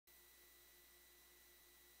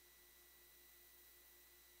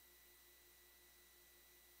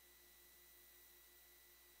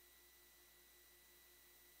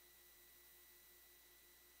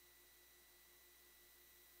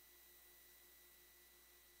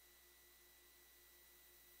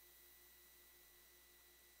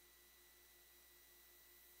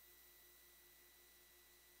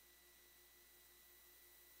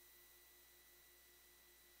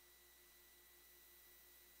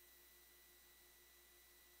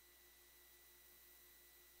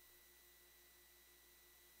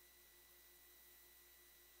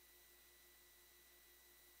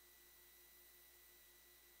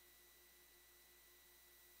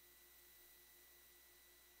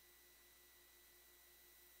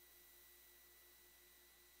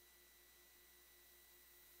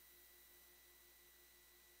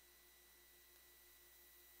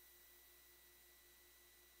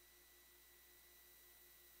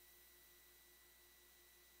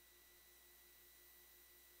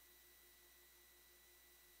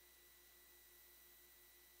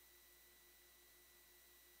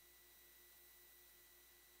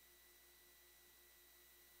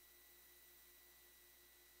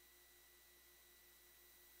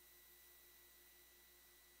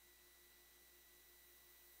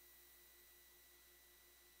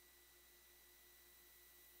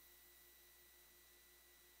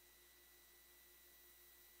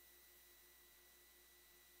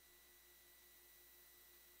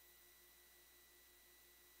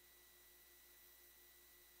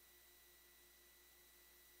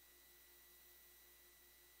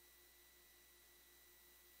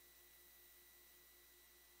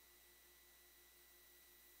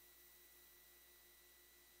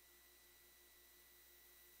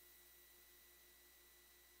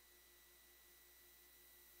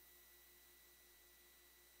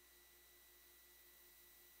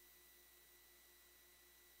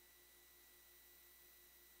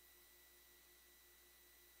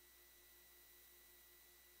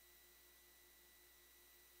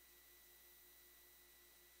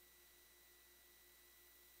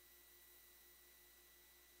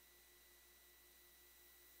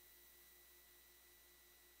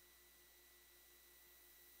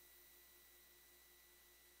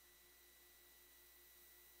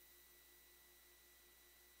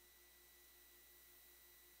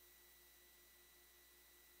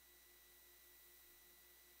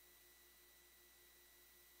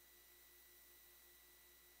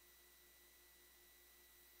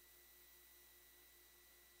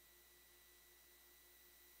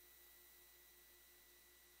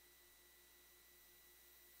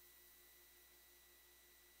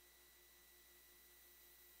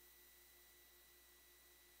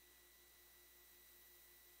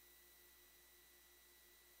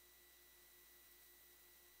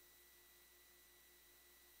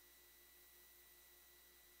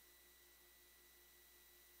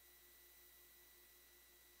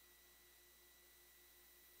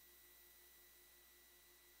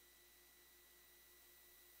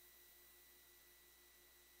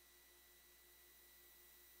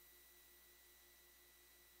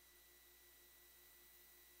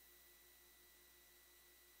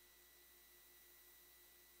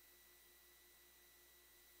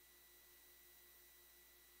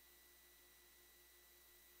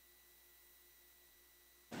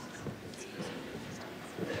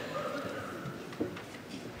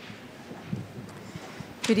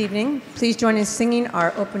Good evening. Please join us singing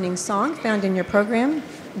our opening song found in your program,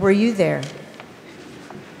 Were You There?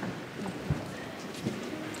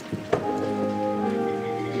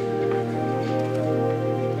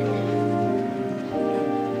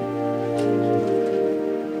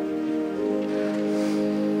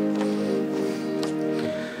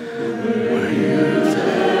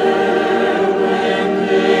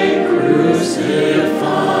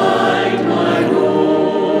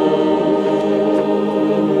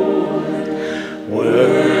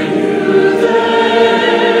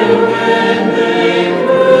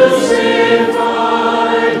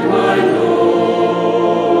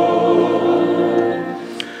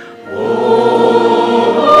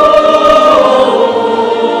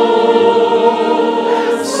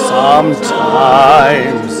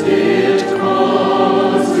 Sometimes it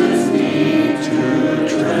causes me to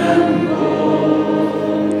tremble,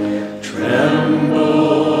 tremble,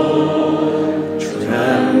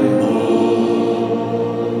 tremble.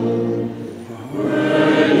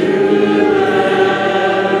 Were you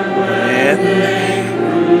there when they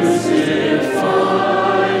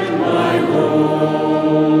crucified my Lord?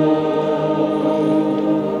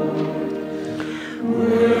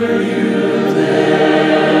 Were you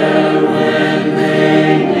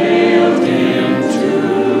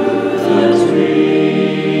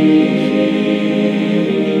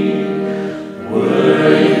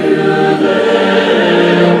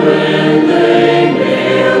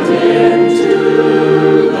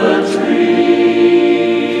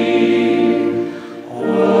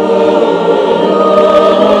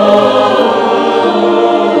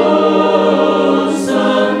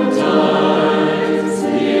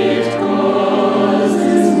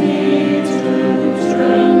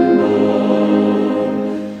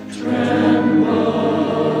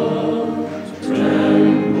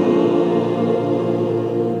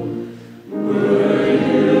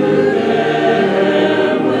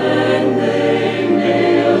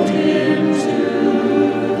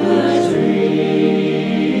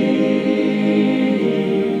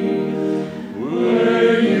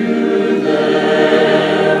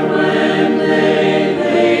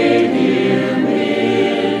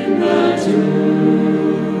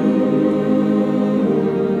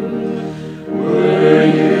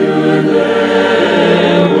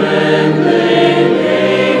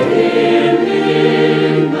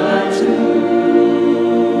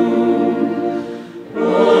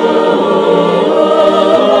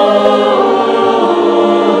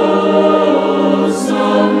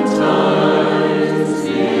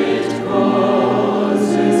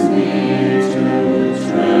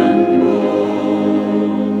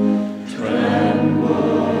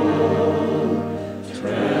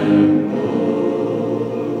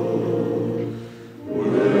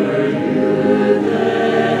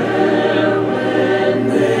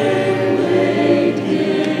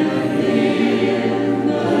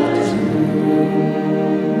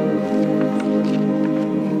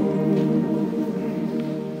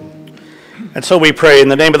And so we pray in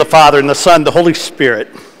the name of the Father, and the Son, and the Holy Spirit.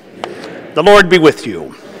 Amen. The Lord be with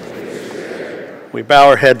you. We bow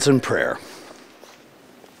our heads in prayer.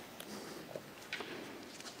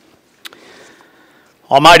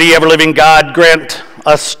 Almighty ever-living God, grant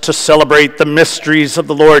us to celebrate the mysteries of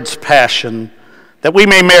the Lord's Passion, that we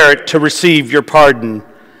may merit to receive your pardon.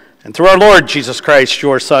 And through our Lord Jesus Christ,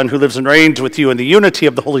 your Son, who lives and reigns with you in the unity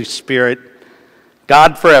of the Holy Spirit,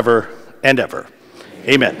 God forever and ever.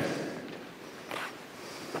 Amen.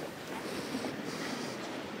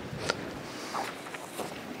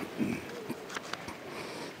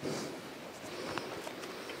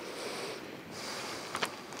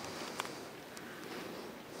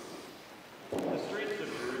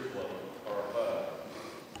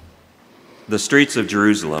 The streets of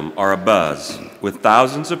Jerusalem are abuzz with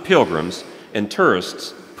thousands of pilgrims and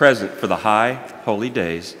tourists present for the high holy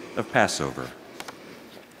days of Passover.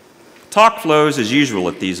 Talk flows as usual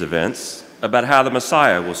at these events about how the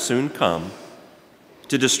Messiah will soon come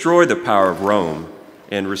to destroy the power of Rome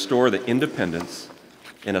and restore the independence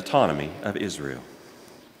and autonomy of Israel.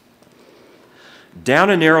 Down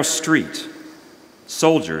a narrow street,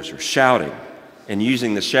 soldiers are shouting and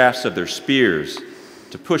using the shafts of their spears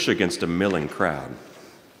to push against a milling crowd.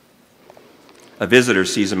 A visitor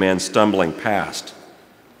sees a man stumbling past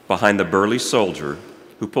behind the burly soldier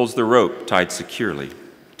who pulls the rope tied securely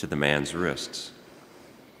to the man's wrists.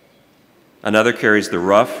 Another carries the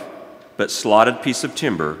rough but slotted piece of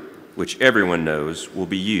timber which everyone knows will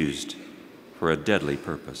be used for a deadly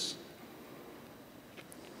purpose.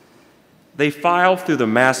 They file through the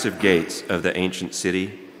massive gates of the ancient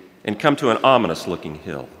city and come to an ominous-looking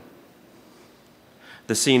hill.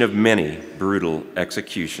 the scene of many brutal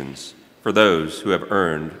executions for those who have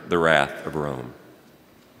earned the wrath of Rome.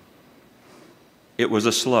 It was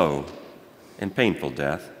a slow and painful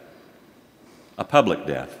death, a public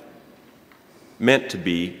death, meant to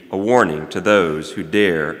be a warning to those who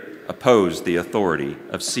dare oppose the authority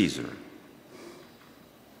of Caesar.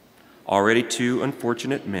 Already 2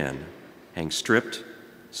 unfortunate men hang stripped,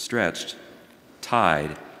 stretched,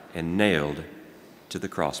 tied, and nailed to the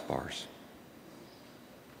crossbars.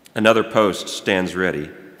 Another post stands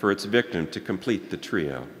ready for its victim to complete the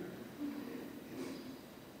trio.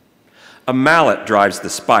 A mallet drives the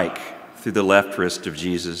spike through the left wrist of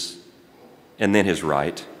Jesus and then his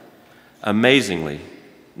right. Amazingly,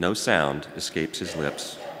 no sound escapes his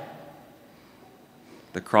lips.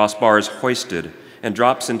 The crossbar is hoisted and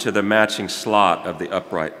drops into the matching slot of the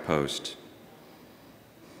upright post.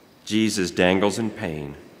 Jesus dangles in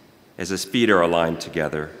pain as his feet are aligned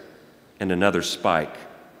together, and another spike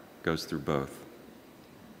goes through both.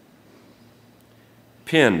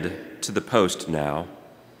 Pinned to the post now,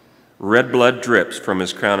 red blood drips from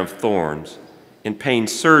his crown of thorns, and pain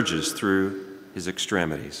surges through his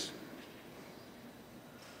extremities.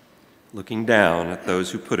 Looking down at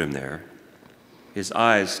those who put him there, his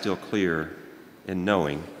eyes still clear and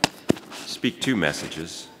knowing, speak 2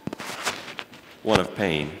 messages, one of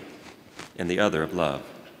pain and the other of love.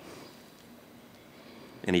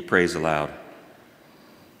 And he prays aloud,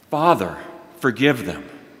 "Father, forgive them.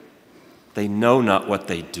 They know not what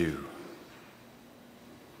they do."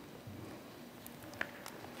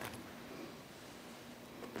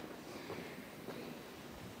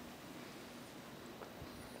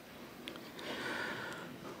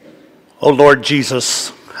 O Lord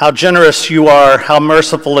Jesus, how generous you are, how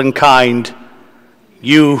merciful and kind.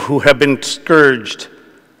 You who have been scourged,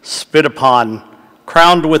 spit upon,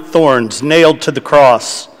 crowned with thorns, nailed to the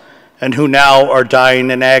cross, and who now are dying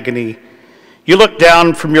in agony. You look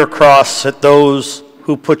down from your cross at those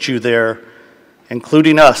who put you there,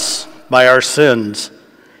 including us by our sins,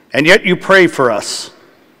 and yet you pray for us.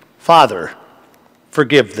 Father,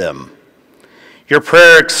 forgive them. Your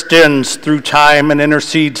prayer extends through time and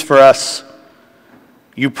intercedes for us.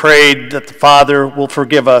 You prayed that the Father will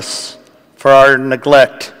forgive us for our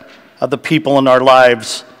neglect of the people in our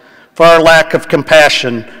lives, for our lack of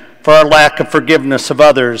compassion, for our lack of forgiveness of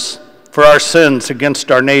others, for our sins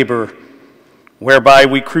against our neighbor, whereby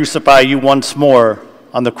we crucify you once more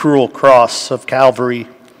on the cruel cross of Calvary.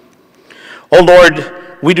 O Lord,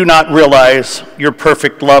 we do not realize your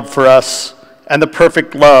perfect love for us and the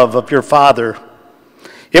perfect love of your Father.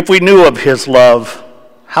 If we knew of his love,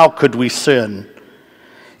 how could we sin?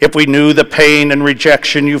 If we knew the pain and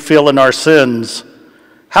rejection you feel in our sins,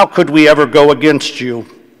 how could we ever go against you?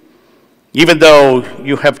 Even though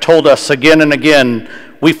you have told us again and again,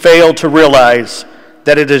 we fail to realize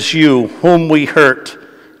that it is you whom we hurt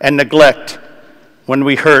and neglect when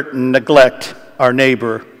we hurt and neglect our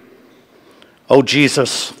neighbor. O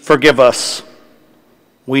Jesus, forgive us.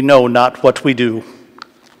 We know not what we do.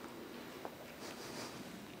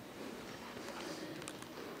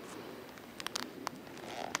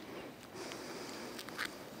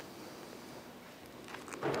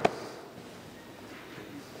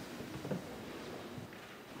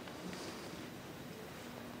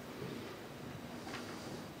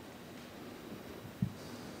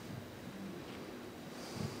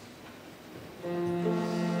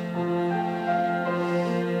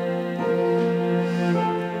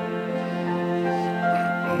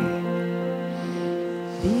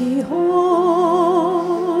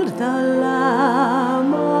 Behold the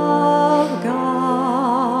Lamb of God.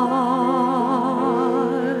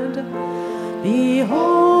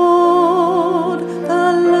 Behold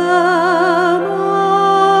the Lamb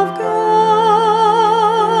of God,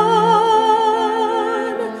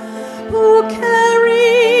 who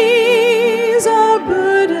carries our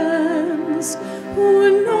burdens,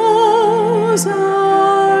 who knows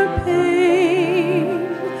our pain,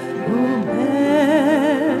 who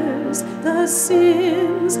bears the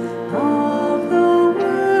sins of the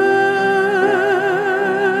world.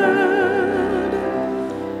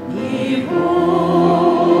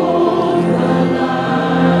 Behold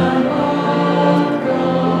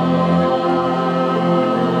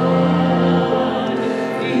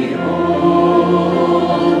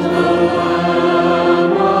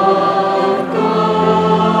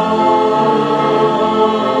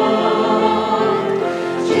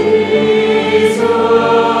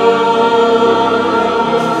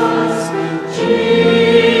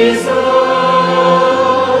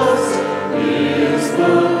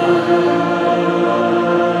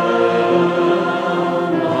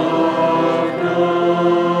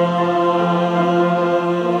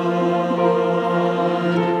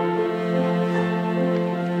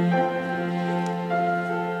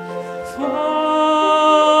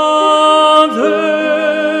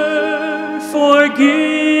forgive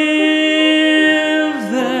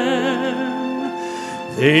them.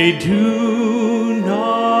 They do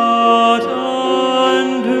not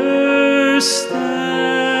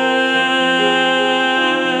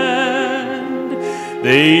understand.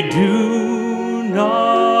 They do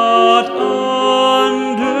not understand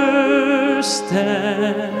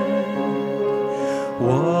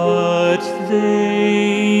what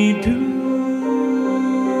they do.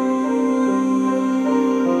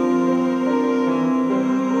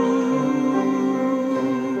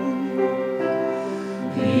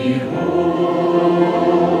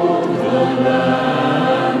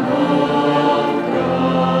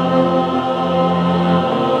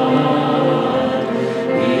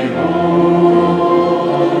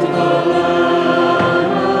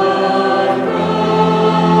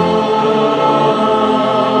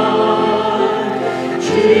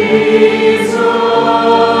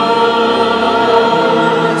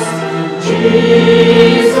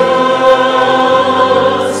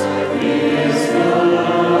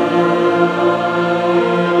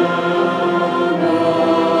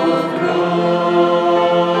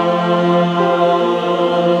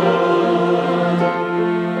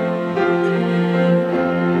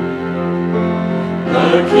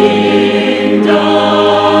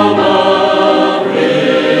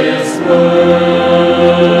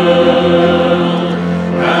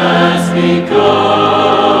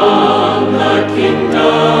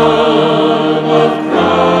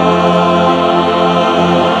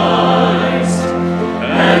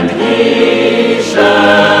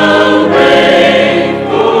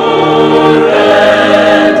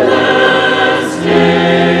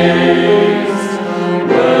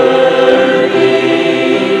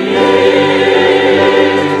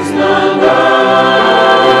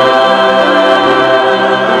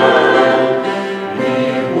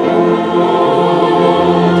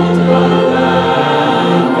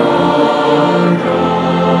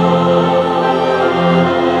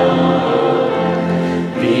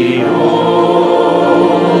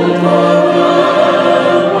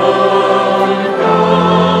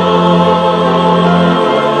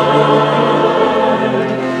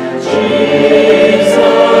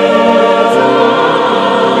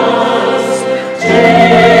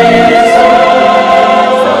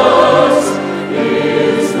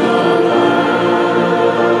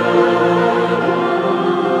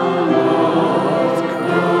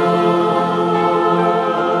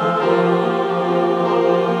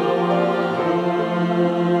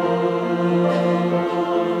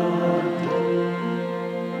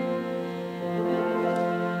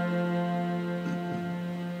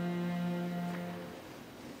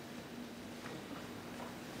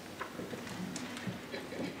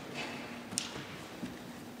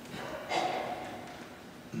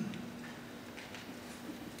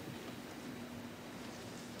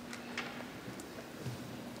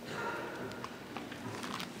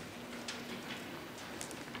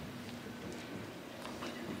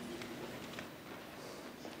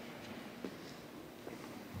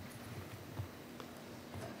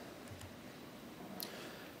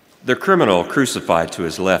 The criminal crucified to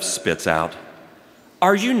his left spits out,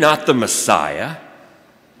 "Are you not the Messiah?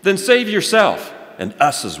 Then save yourself and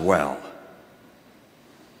us as well."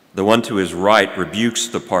 The one to his right rebukes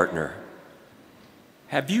the partner.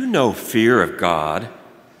 "Have you no fear of God?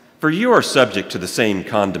 For you are subject to the same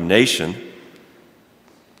condemnation.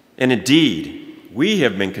 And indeed, we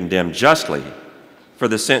have been condemned justly, for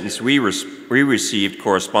the sentence we received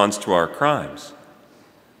corresponds to our crimes.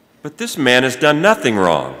 But this man has done nothing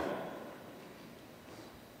wrong."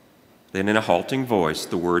 Then in a halting voice,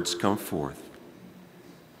 the words come forth,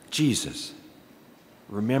 "Jesus,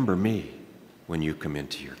 remember me when you come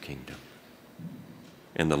into your kingdom."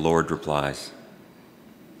 And the Lord replies,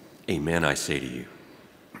 "Amen, I say to you,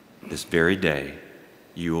 this very day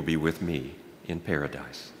you will be with me in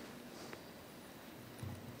paradise."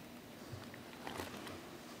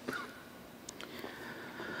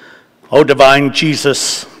 O divine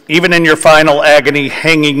Jesus, even in your final agony,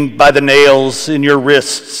 hanging by the nails in your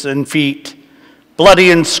wrists and feet,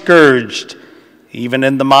 bloody and scourged, even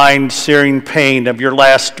in the mind-searing pain of your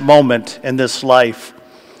last moment in this life,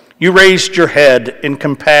 you raised your head in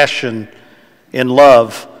compassion, in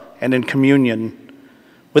love, and in communion,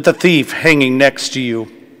 with the thief hanging next to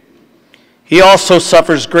you. He also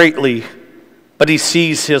suffers greatly, but he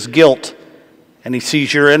sees his guilt and he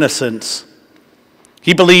sees your innocence.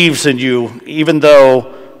 He believes in you, even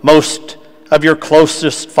though most of your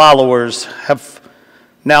closest followers have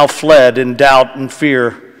now fled in doubt and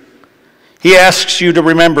fear. He asks you to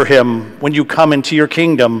remember him when you come into your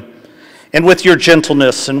kingdom, and with your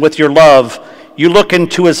gentleness and with your love, you look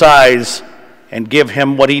into his eyes and give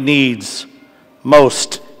him what he needs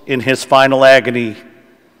most in his final agony.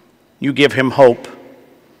 You give him hope.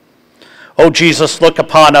 Oh, Jesus, look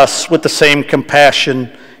upon us with the same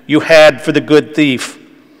compassion you had for the good thief.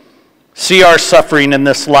 See our suffering in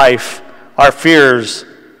this life, our fears,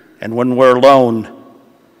 and when we're alone.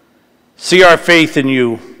 See our faith in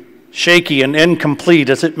you, shaky and incomplete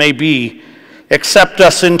as it may be. Accept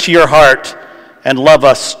us into your heart and love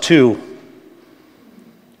us too.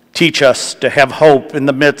 Teach us to have hope in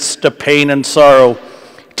the midst of pain and sorrow.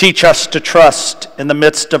 Teach us to trust in the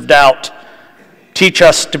midst of doubt. Teach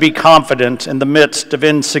us to be confident in the midst of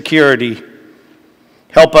insecurity.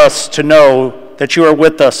 Help us to know that you are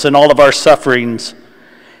with us in all of our sufferings,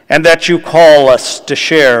 and that you call us to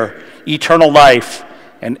share eternal life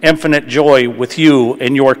and infinite joy with you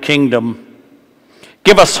in your kingdom.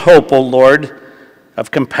 Give us hope, O Lord,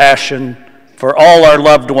 of compassion for all our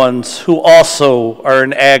loved ones who also are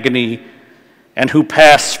in agony and who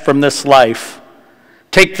pass from this life.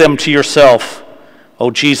 Take them to yourself,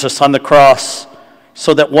 O Jesus, on the cross,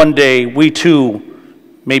 so that one day we too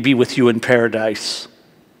may be with you in paradise.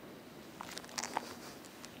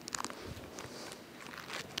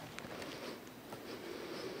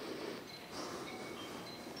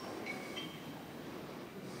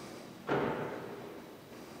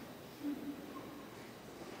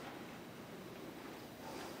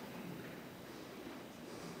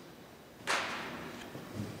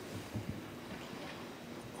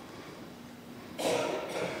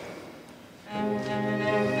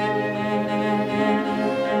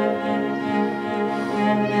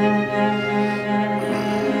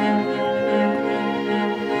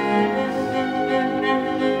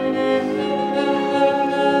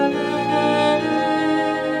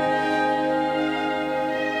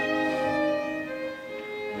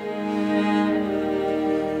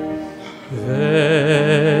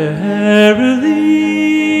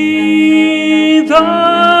 Verily,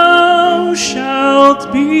 thou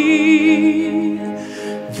shalt be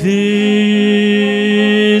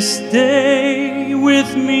this day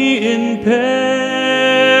with me in paradise.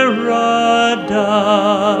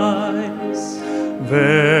 Verily,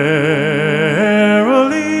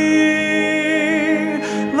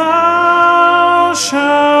 thou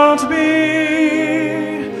shalt be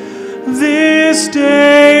this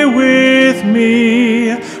day with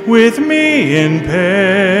me in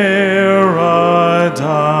paradise.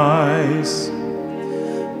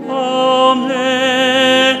 Amen,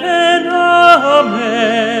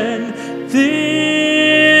 amen,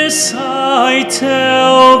 this I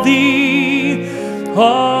tell thee.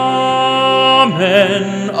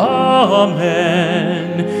 Amen,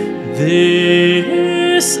 amen,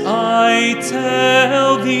 this I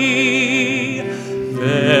tell thee.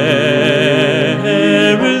 Verily,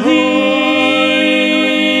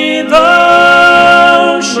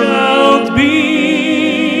 thou shalt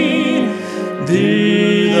be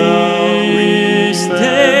this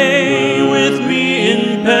day with me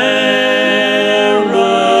in paradise.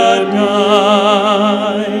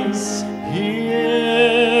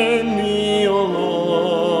 Hear me, O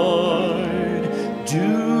Lord,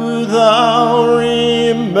 do thou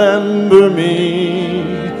remember me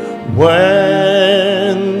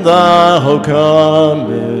when thou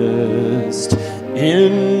comest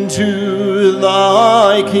into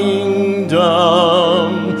thy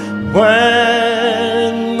kingdom,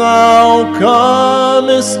 when thou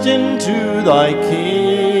comest into thy kingdom.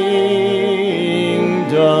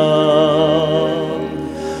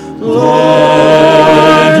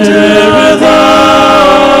 Lord, ere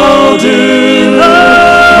thou do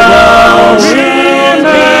thou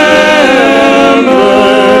remember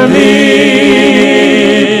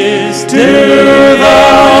me, do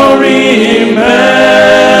thou remember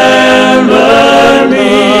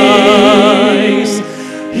me.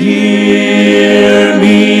 Hear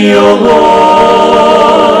me, O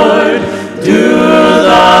Lord, do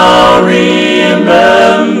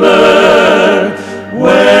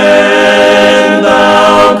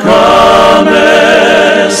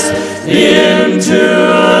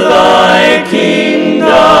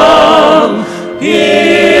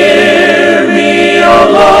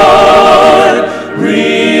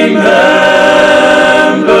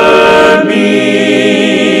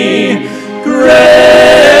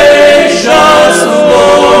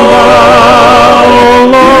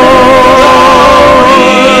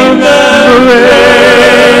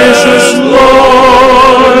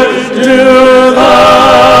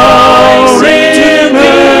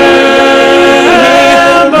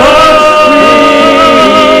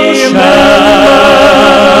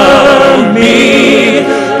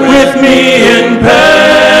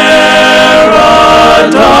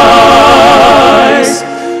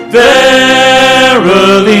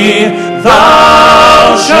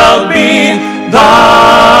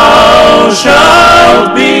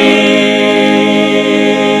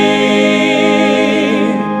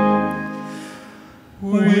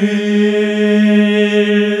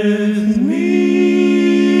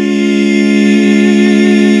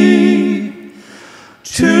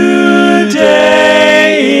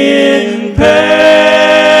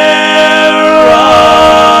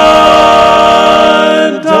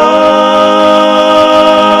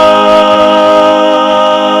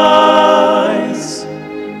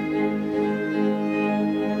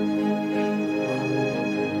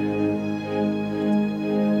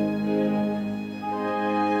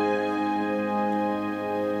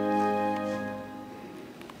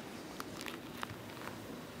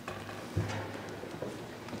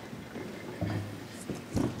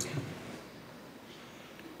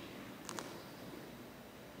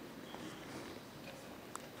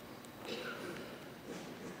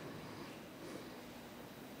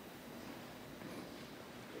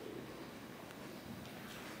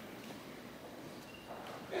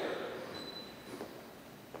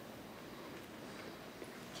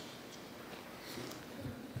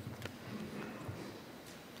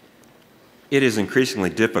it is increasingly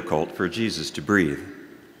difficult for Jesus to breathe.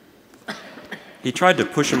 He tried to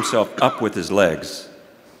push himself up with his legs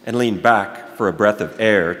and lean back for a breath of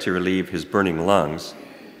air to relieve his burning lungs,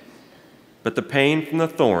 but the pain from the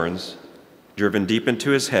thorns, driven deep into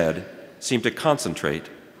his head, seemed to concentrate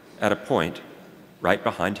at a point right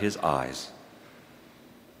behind his eyes.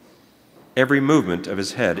 Every movement of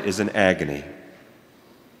his head is an agony.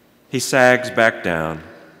 He sags back down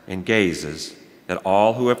and gazes at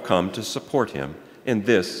all who have come to support him in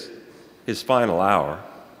this, his final hour,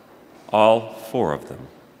 all four of them.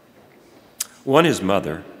 One, his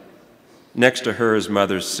mother. Next to her, his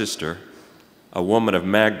mother's sister, a woman of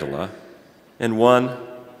Magdala, and one,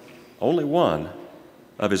 only one,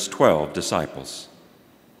 of his 12 disciples.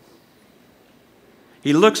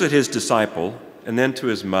 He looks at his disciple and then to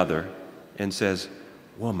his mother and says,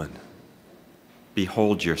 "Woman,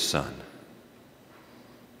 behold your son."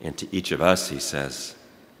 And to each of us, he says,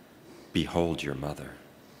 "Behold your mother."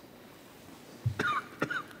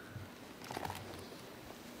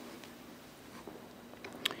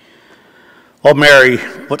 O Mary,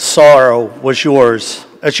 what sorrow was yours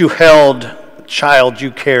as you held the child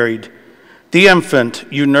you carried, the infant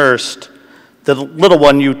you nursed, the little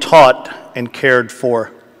one you taught and cared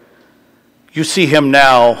for. You see him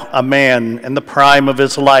now, a man in the prime of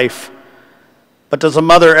his life. But does a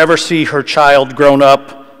mother ever see her child grown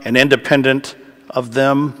up and independent of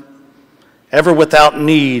them, ever without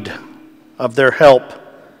need of their help,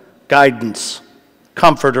 guidance,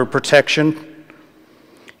 comfort, or protection?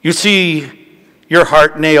 You see your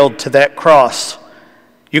heart nailed to that cross.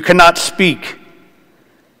 You cannot speak.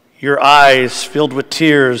 Your eyes filled with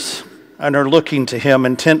tears and are looking to him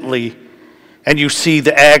intently, and you see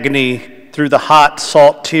the agony through the hot,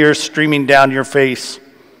 salt tears streaming down your face.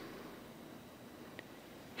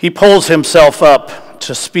 He pulls himself up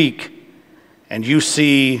to speak, and you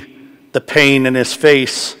see the pain in his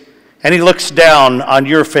face, and he looks down on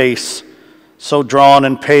your face, so drawn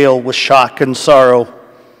and pale with shock and sorrow.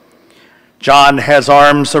 John has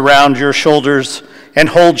arms around your shoulders and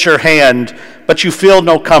holds your hand, but you feel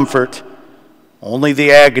no comfort, only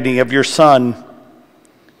the agony of your son.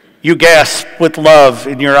 You gasp with love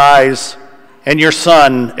in your eyes, and your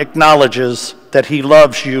son acknowledges that he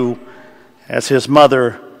loves you as his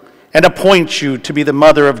mother and appoints you to be the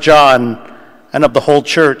mother of John and of the whole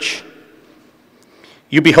church.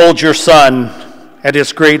 You behold your son at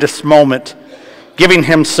his greatest moment, giving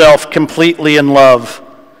himself completely in love.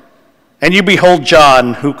 And you behold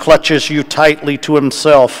John, who clutches you tightly to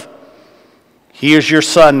himself. He is your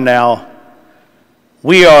son now.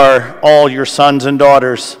 We are all your sons and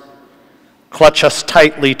daughters. Clutch us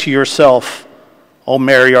tightly to yourself, O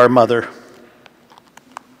Mary, our mother.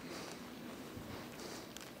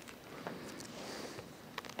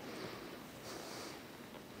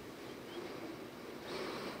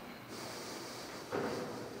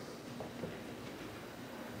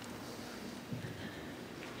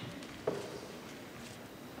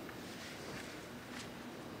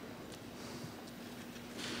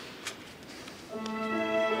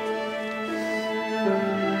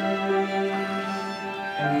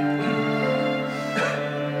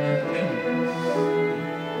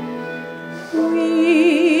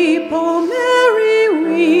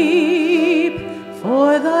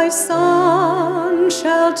 Son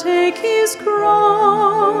shall take his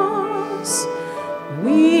cross.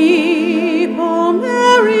 Weep, O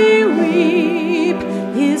Mary, weep.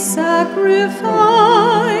 His sacrifice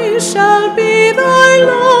shall be thy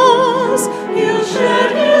loss. He'll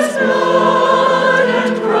shed his blood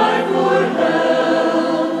and cry for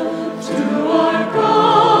help to our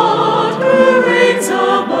God who reigns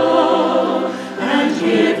above, and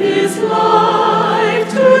give his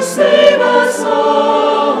life to save us all.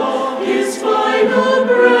 His final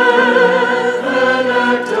breath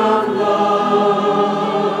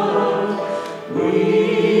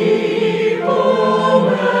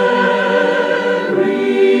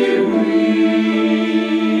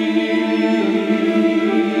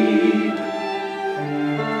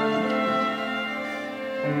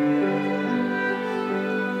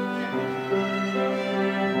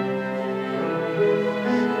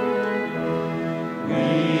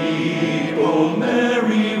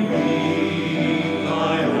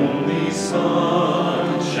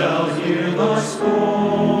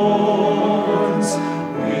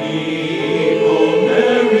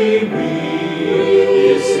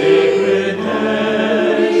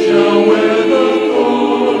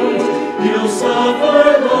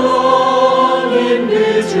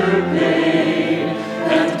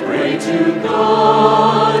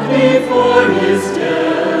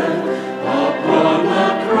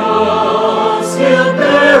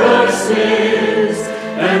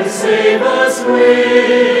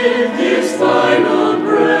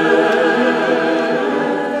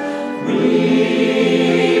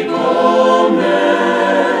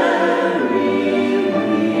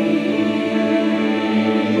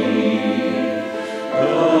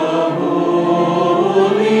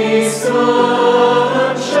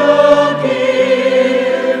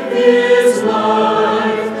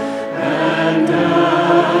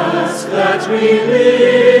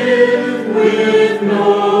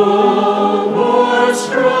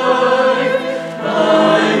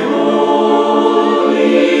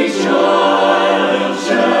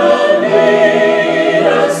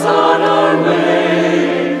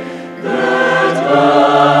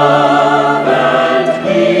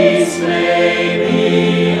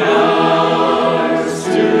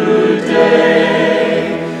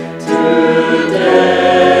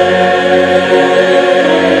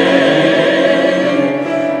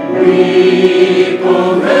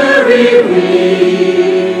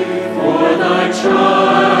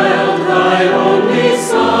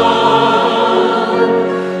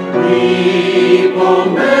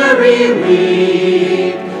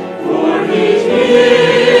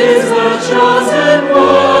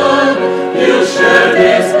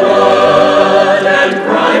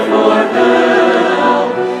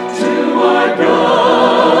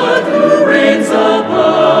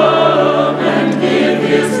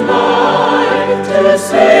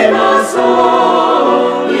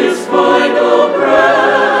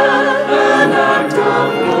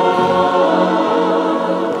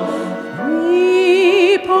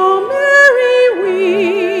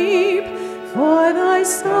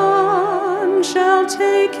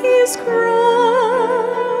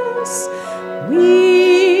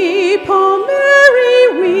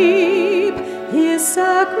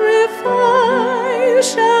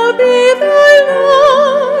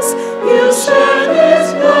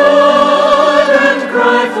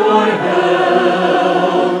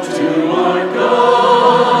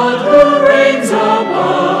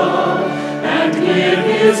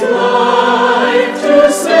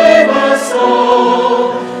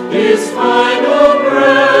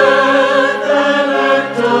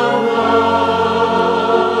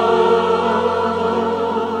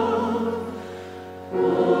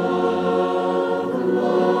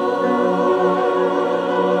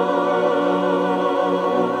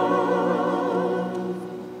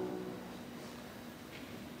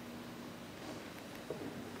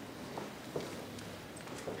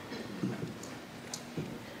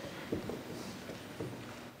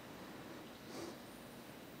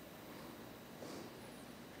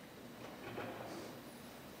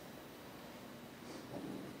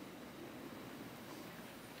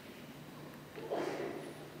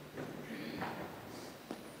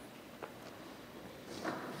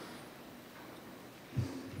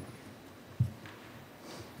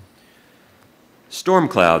Storm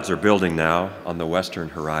clouds are building now on the western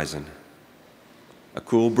horizon. A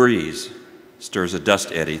cool breeze stirs a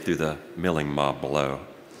dust eddy through the milling mob below.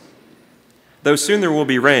 Though soon there will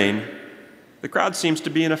be rain, the crowd seems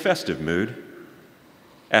to be in a festive mood.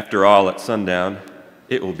 After all, at sundown,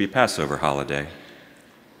 it will be Passover holiday.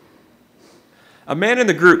 A man in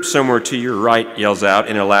the group somewhere to your right yells out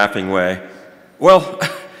in a laughing way, "Well,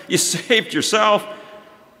 you saved yourself.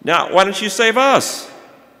 Now, why don't you save us?"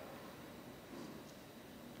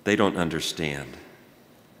 They don't understand.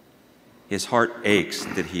 His heart aches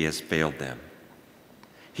that he has failed them.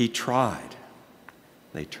 He tried.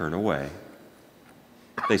 They turn away.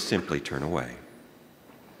 They simply turn away.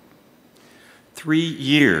 3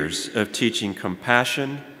 years of teaching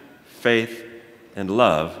compassion, faith, and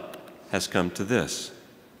love has come to this: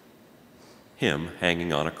 him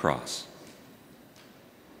hanging on a cross.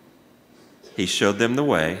 He showed them the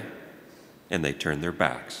way, and they turned their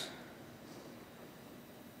backs.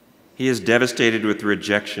 He is devastated with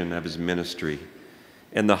rejection of his ministry,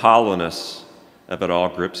 and the hollowness of it all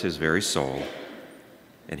grips his very soul.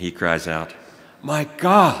 And he cries out, my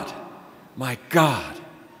God,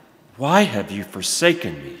 why have you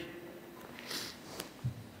forsaken me?"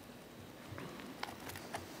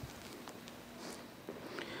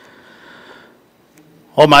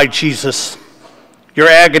 Oh, my Jesus, your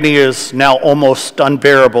agony is now almost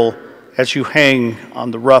unbearable as you hang on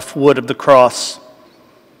the rough wood of the cross.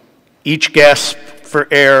 Each gasp for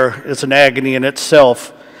air is an agony in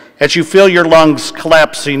itself as you feel your lungs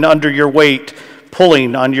collapsing under your weight,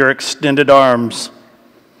 pulling on your extended arms.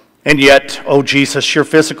 And yet, oh Jesus, your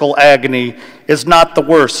physical agony is not the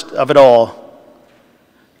worst of it all.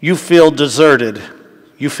 You feel deserted.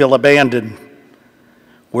 You feel abandoned.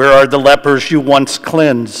 Where are the lepers you once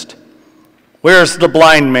cleansed? Where is the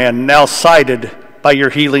blind man now sighted by your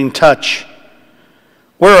healing touch?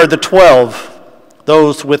 Where are the 12?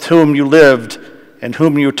 Those with whom you lived and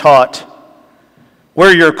whom you taught?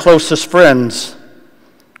 Where are your closest friends?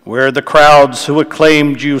 Where are the crowds who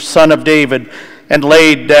acclaimed you Son of David and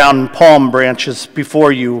laid down palm branches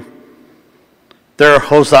before you? Their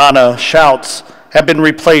Hosanna shouts have been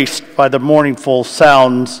replaced by the mournful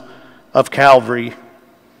sounds of Calvary.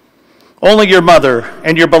 Only your mother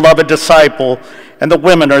and your beloved disciple and the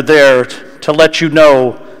women are there to let you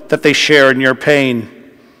know that they share in your pain.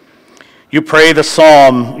 You pray the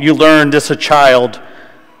psalm you learned as a child,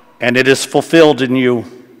 and it is fulfilled in you.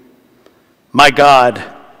 My God,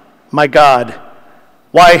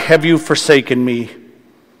 why have you forsaken me?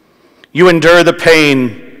 You endure the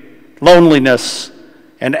pain, loneliness,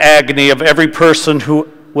 and agony of every person who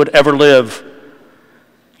would ever live.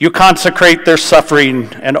 You consecrate their suffering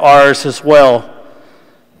and ours as well.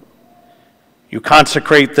 You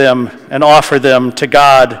consecrate them and offer them to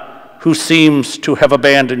God, who seems to have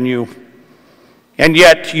abandoned you. And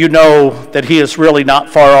yet you know that he is really not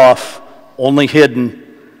far off, only hidden.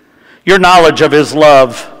 Your knowledge of his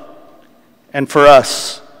love, and for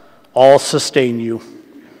us, all sustain you.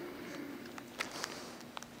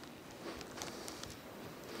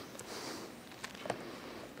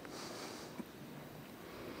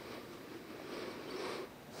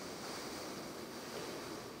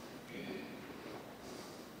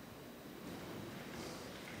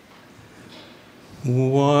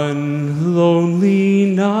 One lonely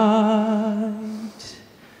night,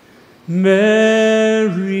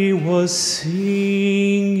 Mary was singing.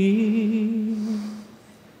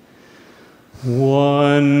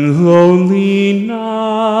 One lonely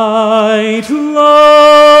night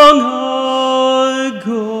long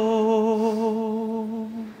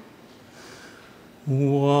ago.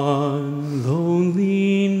 One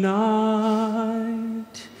lonely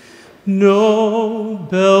night, no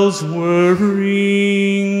bells were ringing.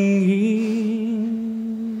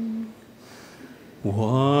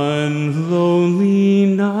 One lonely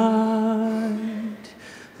night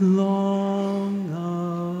long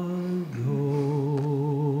ago.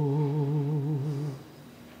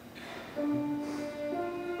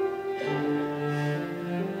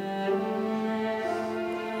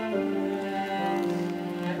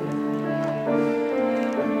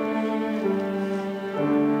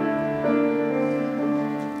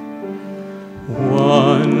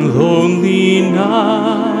 One lonely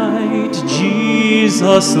night,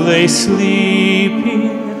 Jesus lay sleeping.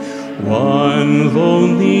 One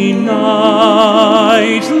lonely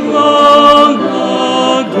night long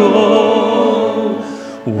ago.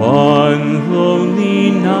 One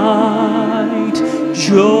lonely night,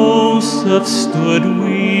 Joseph stood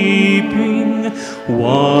weeping.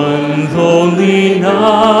 One lonely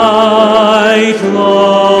night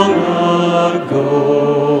long ago.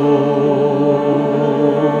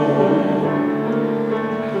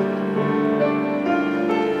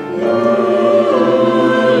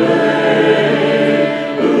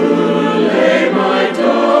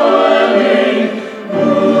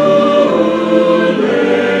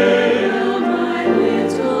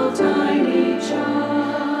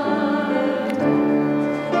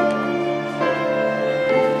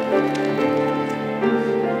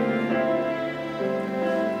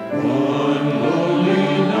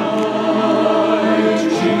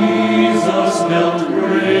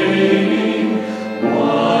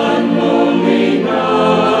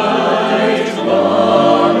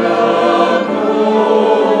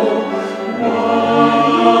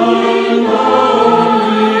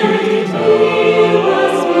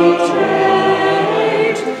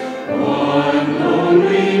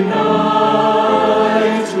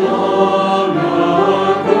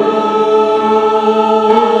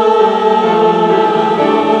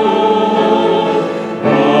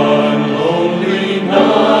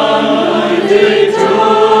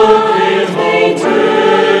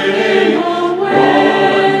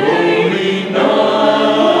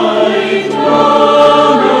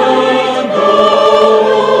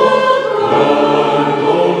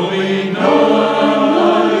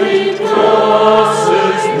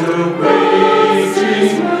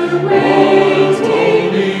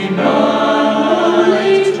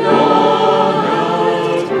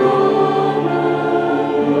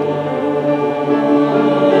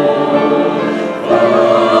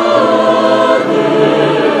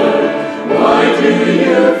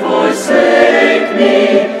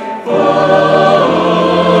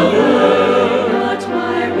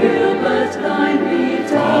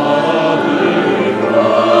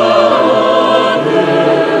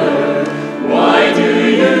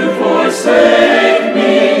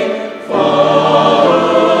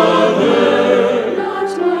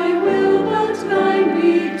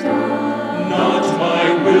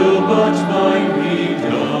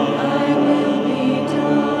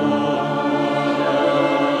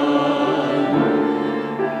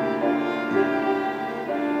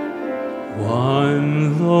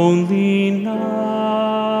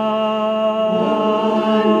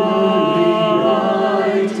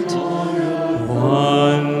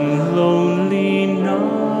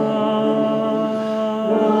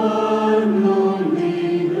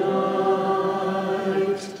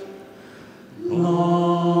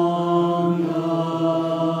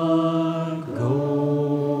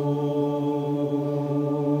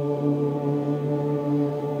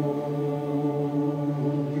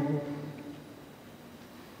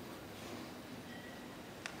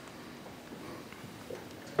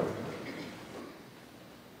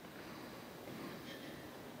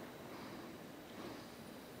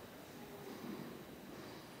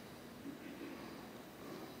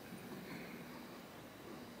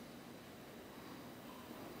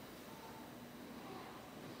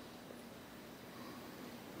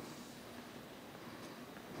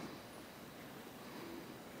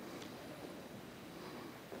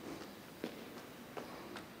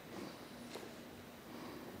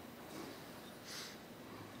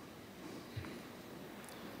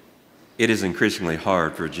 It is increasingly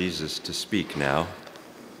hard for Jesus to speak now.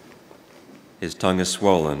 His tongue is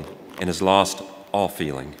swollen and has lost all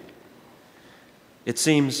feeling. It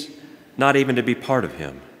seems not even to be part of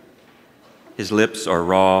him. His lips are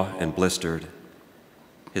raw and blistered.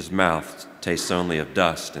 His mouth tastes only of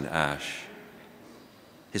dust and ash.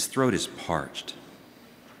 His throat is parched.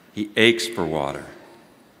 He aches for water,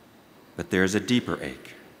 but there is a deeper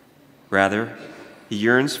ache. Rather, he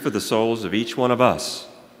yearns for the souls of each one of us,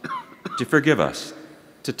 to forgive us,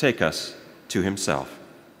 to take us to himself.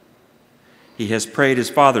 He has prayed his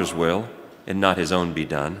Father's will and not his own be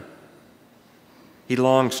done. He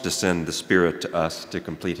longs to send the Spirit to us to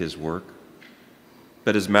complete his work,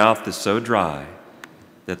 but his mouth is so dry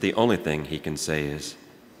that the only thing he can say is,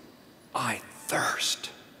 "I thirst."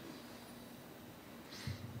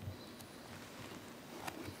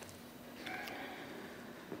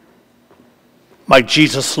 My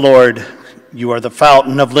Jesus, Lord, you are the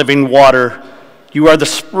fountain of living water. You are the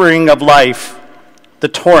spring of life, the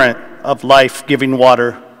torrent of life-giving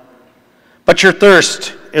water. But your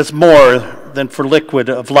thirst is more than for liquid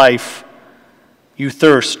of life. You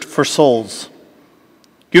thirst for souls.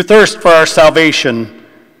 You thirst for our salvation,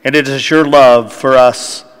 and it is your love for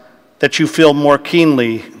us that you feel more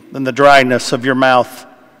keenly than the dryness of your mouth.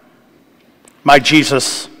 My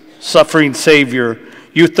Jesus, suffering Savior,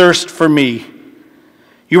 you thirst for me.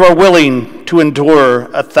 You are willing to endure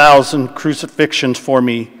 1,000 crucifixions for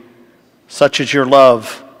me. Such is your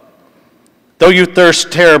love. Though you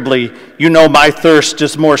thirst terribly, you know my thirst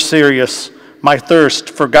is more serious. My thirst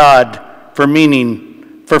for God, for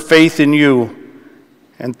meaning, for faith in you.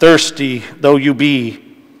 And thirsty though you be,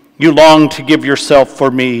 you long to give yourself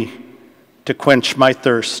for me to quench my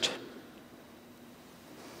thirst.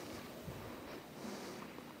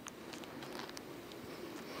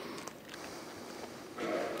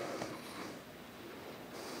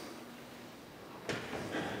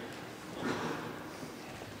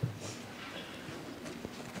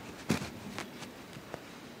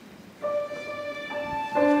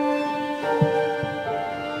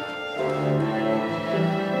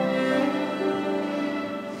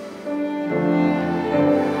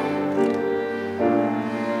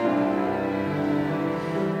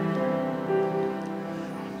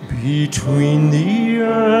 Between the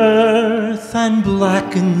earth and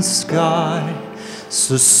blackened sky,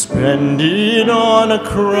 suspended on a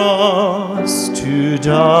cross to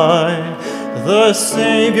die, the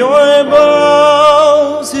Savior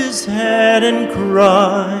bows his head and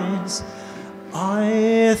cries,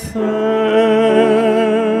 "I thirst."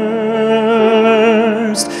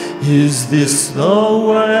 Is this the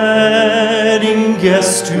wedding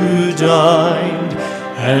guest who dined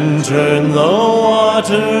and turned the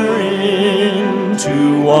water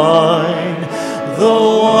into wine, the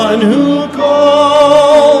one who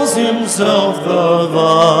calls himself the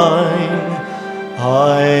vine?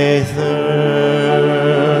 I thirst.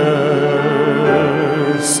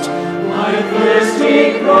 I thirst,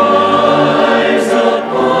 he cries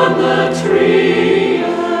upon the tree.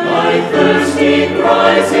 I thirst, he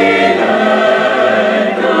cries in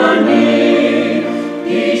agony.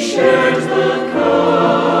 He shares the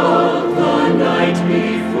cup the night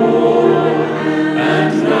before,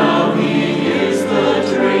 and now he is the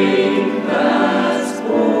drink that's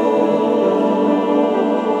poured.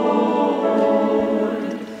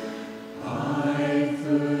 I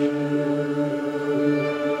thirst.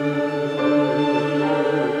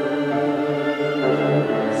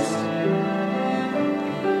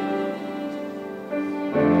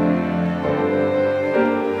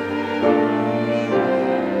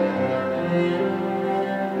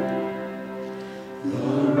 The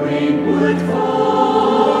rain would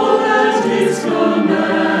fall at his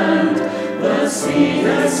command. The sea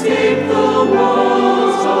escaped the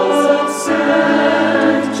walls of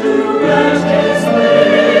sand to wet his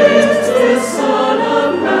lips, the Son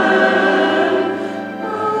of Man.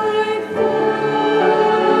 I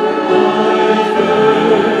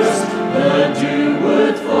thirst. The dew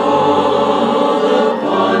would fall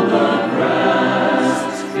upon the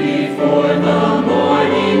grass before the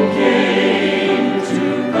morning came to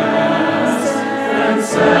pass and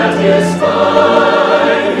satisfy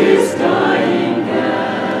his dying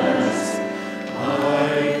gasp.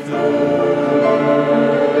 I thirst.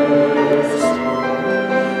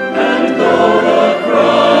 And though the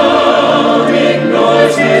crowd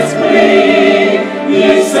ignores his plea, he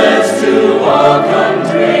says to all, "Come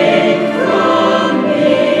drink from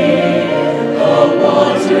me. The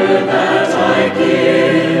water that I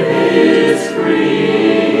give is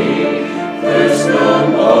free. Thirst no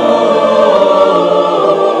more.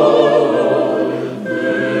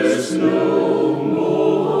 Thirst no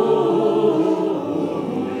more."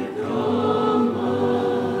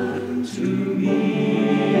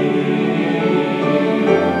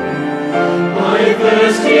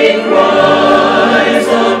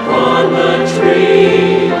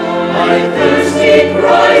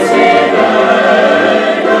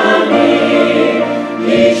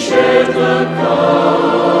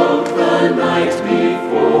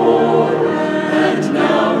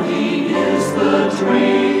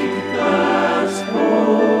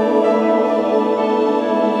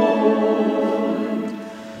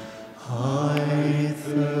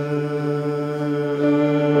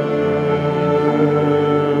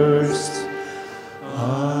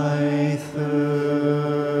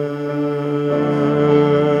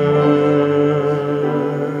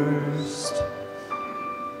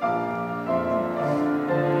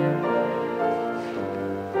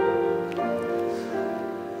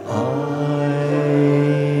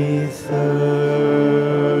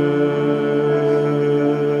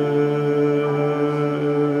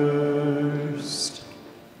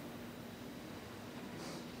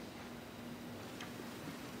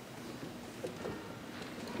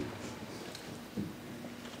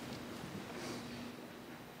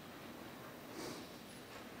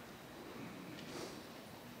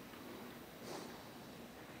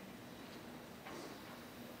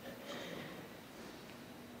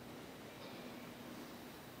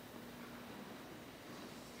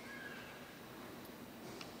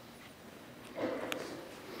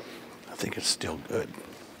 think it's still good.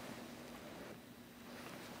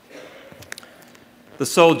 The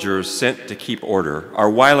soldiers sent to keep order are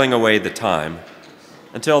whiling away the time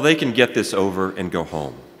until they can get this over and go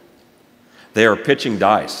home. They are pitching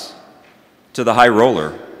dice. To the high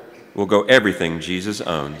roller will go everything Jesus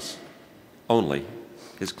owns, only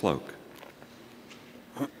his cloak.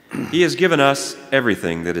 He has given us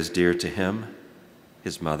everything that is dear to him,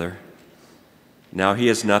 his mother. Now he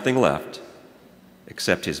has nothing left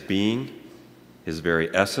except his being, his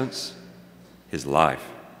very essence, his life.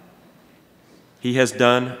 He has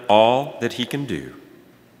done all that he can do.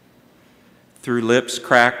 Through lips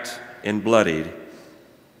cracked and bloodied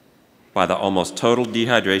by the almost total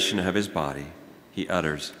dehydration of his body, he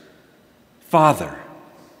utters, "Father,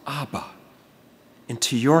 Abba,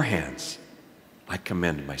 into your hands I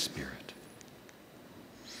commend my spirit."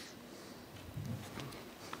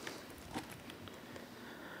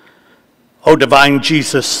 O divine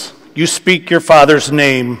Jesus, you speak your Father's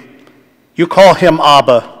name. You call him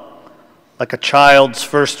Abba, like a child's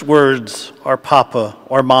first words are Papa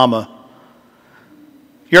or Mama.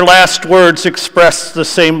 Your last words express the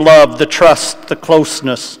same love, the trust, the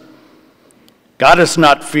closeness. God is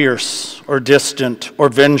not fierce or distant or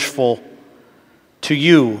vengeful. To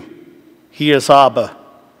you, he is Abba.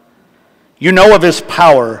 You know of his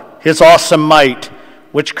power, his awesome might,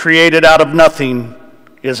 which created out of nothing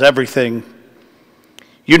is everything.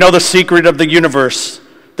 You know the secret of the universe,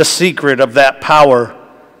 the secret of that power,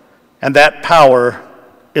 and that power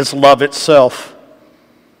is love itself.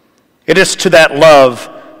 It is to that love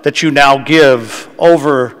that you now give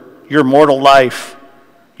over your mortal life,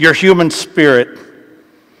 your human spirit.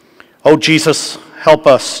 Oh, Jesus, help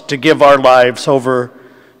us to give our lives over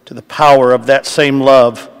to the power of that same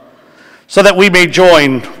love, so that we may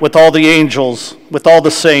join with all the angels, with all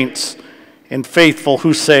the saints and faithful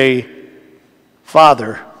who say,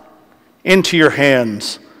 Father, into your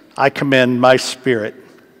hands I commend my spirit.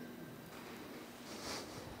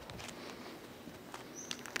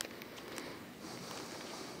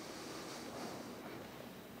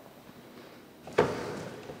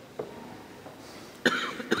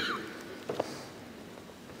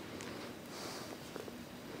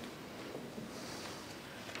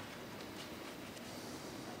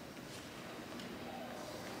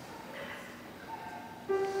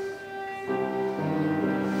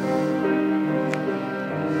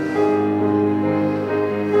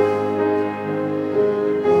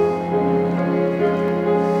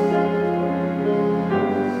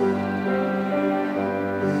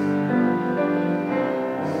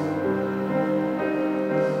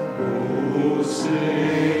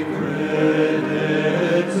 Sacred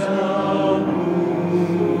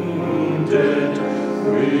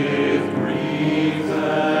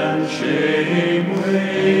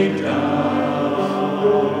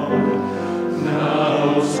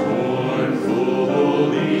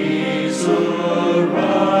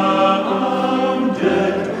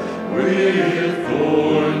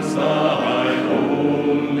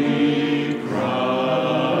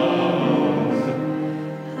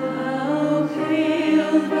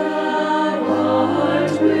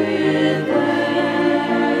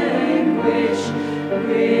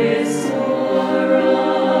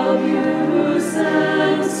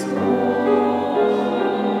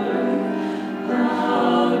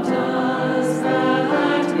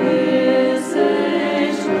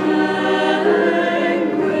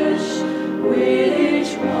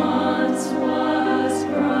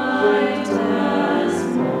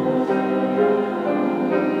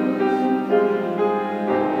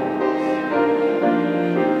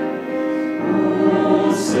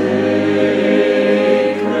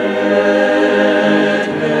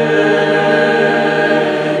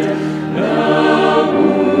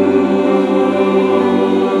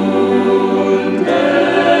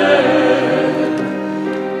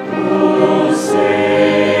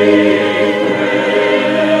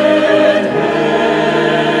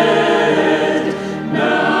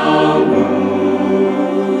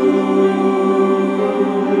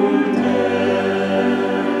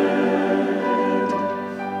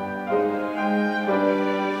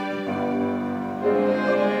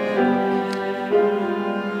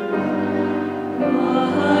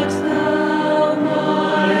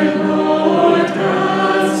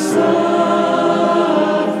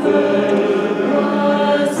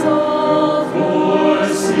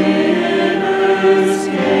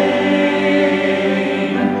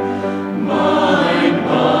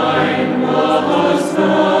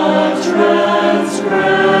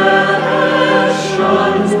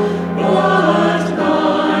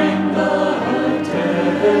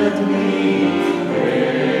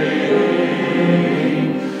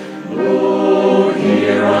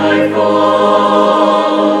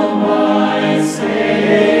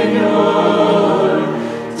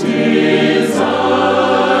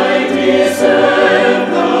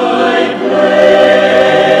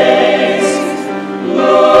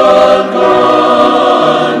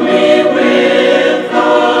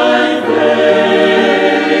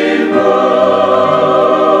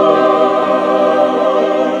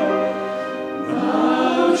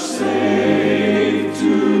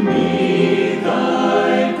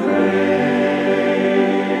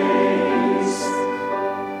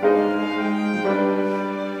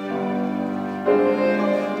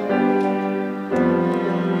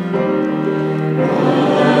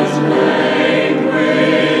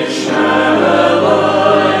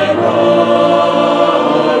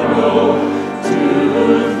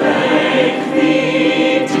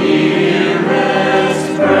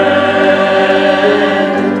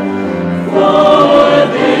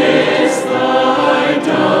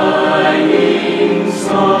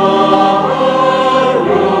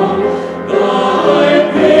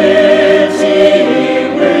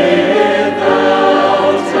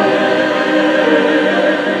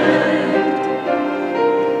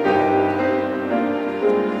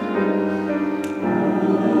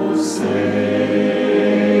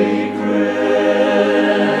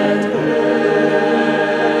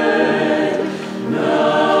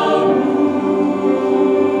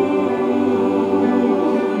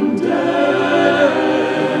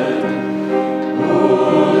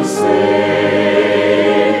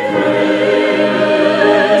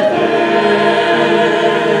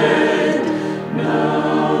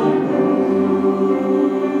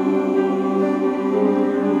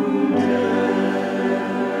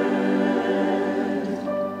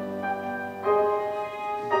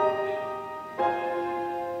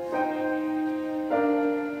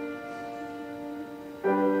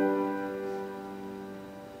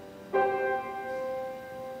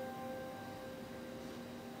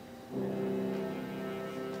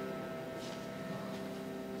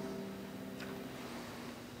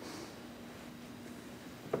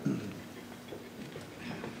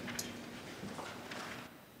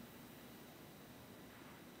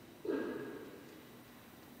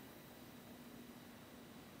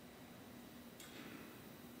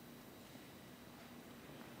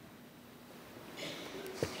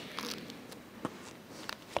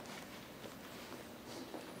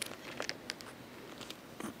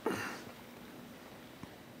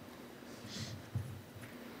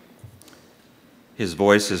His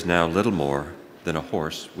voice is now little more than a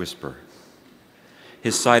hoarse whisper.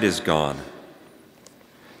 His sight is gone.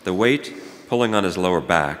 The weight pulling on his lower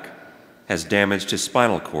back has damaged his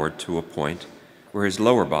spinal cord to a point where his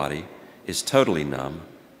lower body is totally numb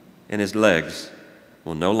and his legs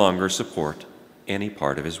will no longer support any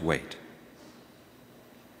part of his weight.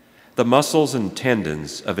 The muscles and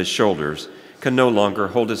tendons of his shoulders can no longer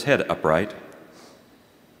hold his head upright.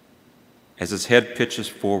 As his head pitches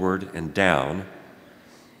forward and down,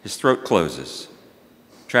 his throat closes,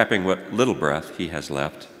 trapping what little breath he has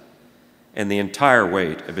left, and the entire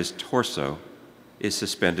weight of his torso is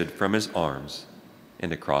suspended from his arms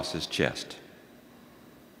and across his chest.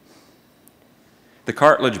 The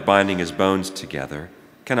cartilage binding his bones together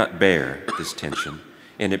cannot bear this tension,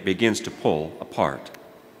 and it begins to pull apart.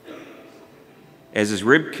 As his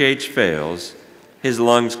rib cage fails, his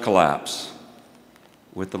lungs collapse.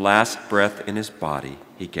 With the last breath in his body,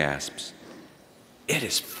 he gasps, "It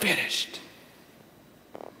is finished."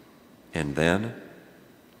 And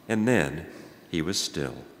then he was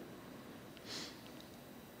still.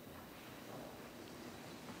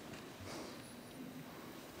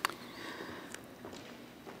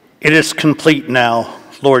 It is complete now,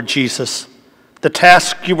 Lord Jesus. The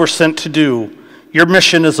task you were sent to do, your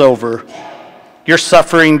mission is over. Your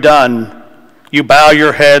suffering done. You bow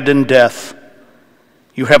your head in death.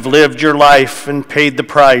 You have lived your life and paid the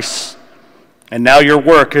price, and now your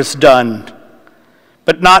work is done.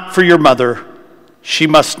 But not for your mother. She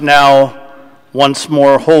must now once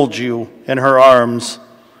more hold you in her arms.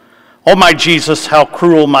 Oh, my Jesus, how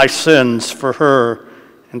cruel my sins for her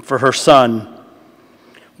and for her son.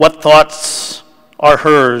 What thoughts are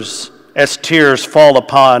hers as tears fall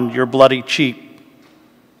upon your bloody cheek?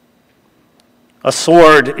 A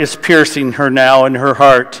sword is piercing her now in her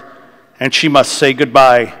heart, and she must say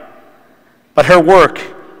goodbye. But her work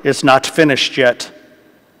is not finished yet.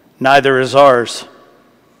 Neither is ours.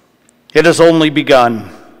 It has only begun.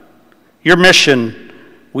 Your mission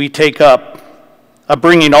we take up, of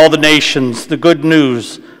bringing all the nations the good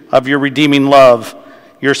news of your redeeming love,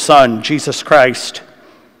 your Son, Jesus Christ.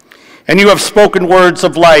 And you have spoken words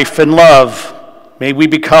of life and love. May we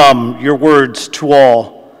become your words to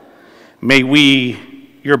all. May we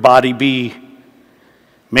your body be.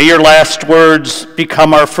 May your last words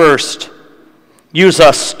become our first. Use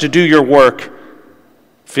us to do your work.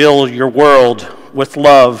 Fill your world with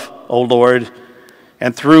love, O Lord,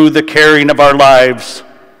 and through the caring of our lives.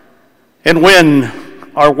 And when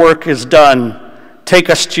our work is done, take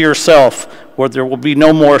us to yourself, where there will be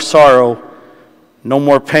no more sorrow, no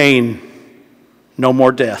more pain, no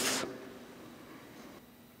more death.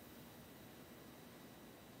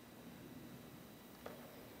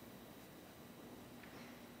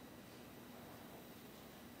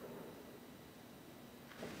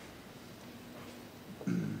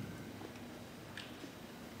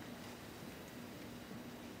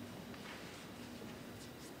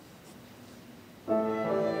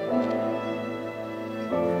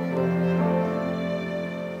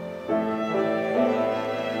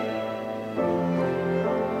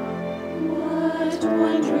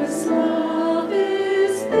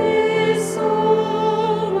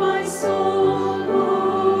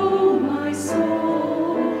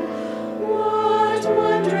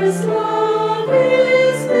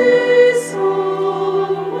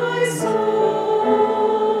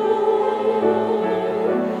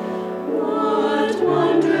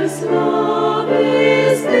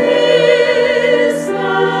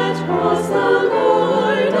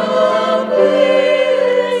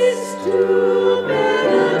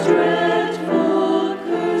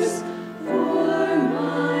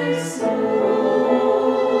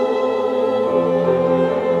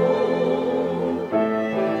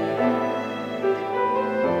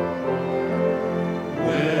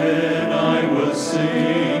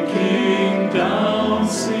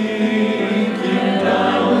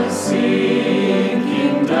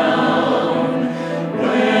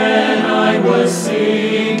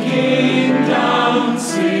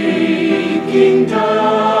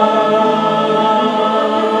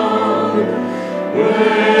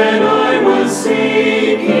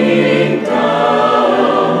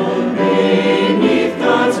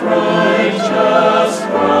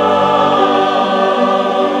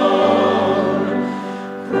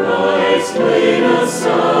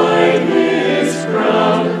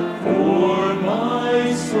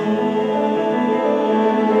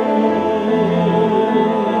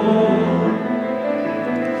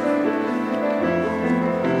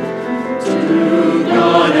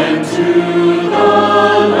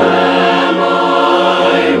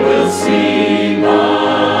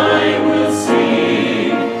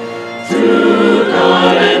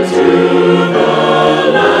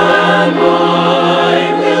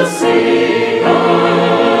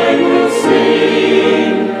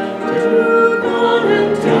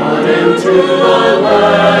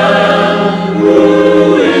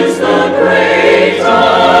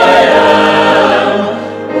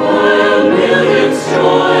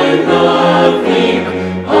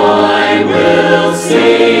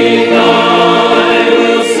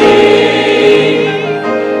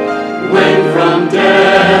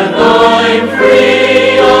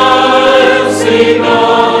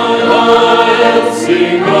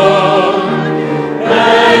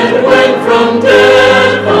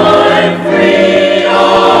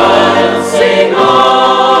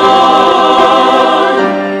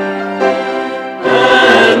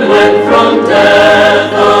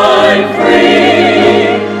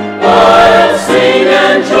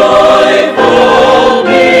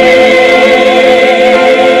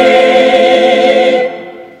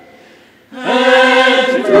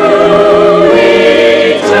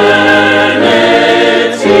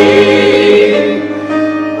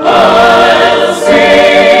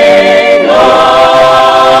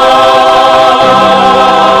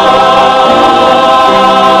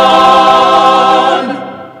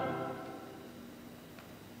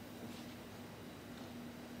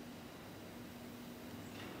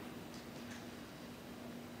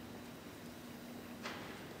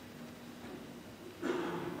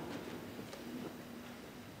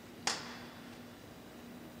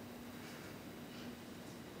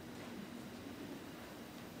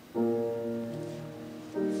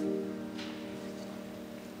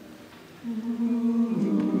 Who